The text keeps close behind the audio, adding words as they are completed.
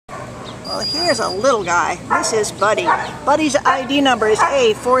Well, here's a little guy. This is Buddy. Buddy's ID number is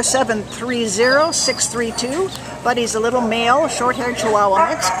A4730632. Buddy's a little male, short-haired Chihuahua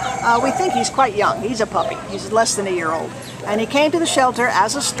mix. We think he's quite young. He's a puppy. He's less than a year old. And he came to the shelter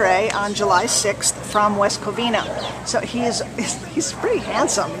as a stray on July 6th from West Covina. So he's pretty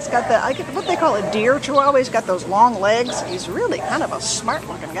handsome. He's got what they call a deer Chihuahua. He's got those long legs. He's really kind of a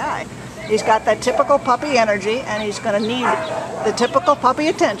smart-looking guy. He's got that typical puppy energy, and he's going to need the typical puppy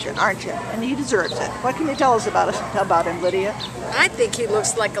attention, aren't you? And he deserves it. What can you tell us about him, Lydia? I think he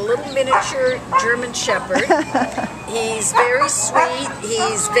looks like a little miniature German Shepherd. He's very sweet.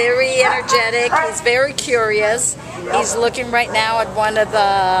 He's very energetic. He's very curious. He's looking right now at one of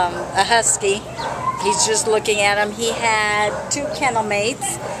a husky. He's just looking at him. He had 2 kennel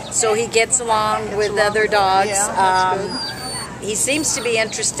mates, so he gets along with other dogs. Yeah, that's good. He seems to be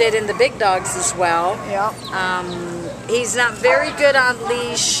interested in the big dogs as well. Yeah. He's not very good on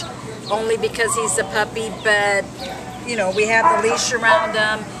leash, only because he's a puppy, but you know, we have the leash around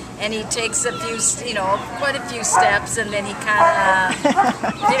him, and he takes a few, quite a few steps, and then he kind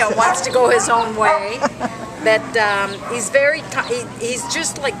of, wants to go his own way. But he's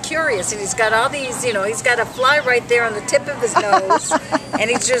just like curious, and he's got all these, he's got a fly right there on the tip of his nose,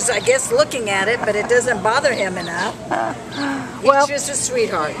 and he's just, I guess, looking at it, but it doesn't bother him enough. He's just a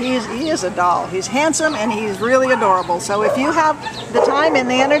sweetheart. He is a doll. He's handsome, and he's really adorable. So if you have the time and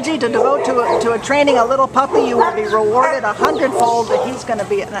the energy to devote to training a little puppy, you will be rewarded 100-fold. That he's going to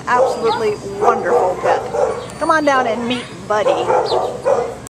be an absolutely wonderful pet. Come on down and meet Buddy.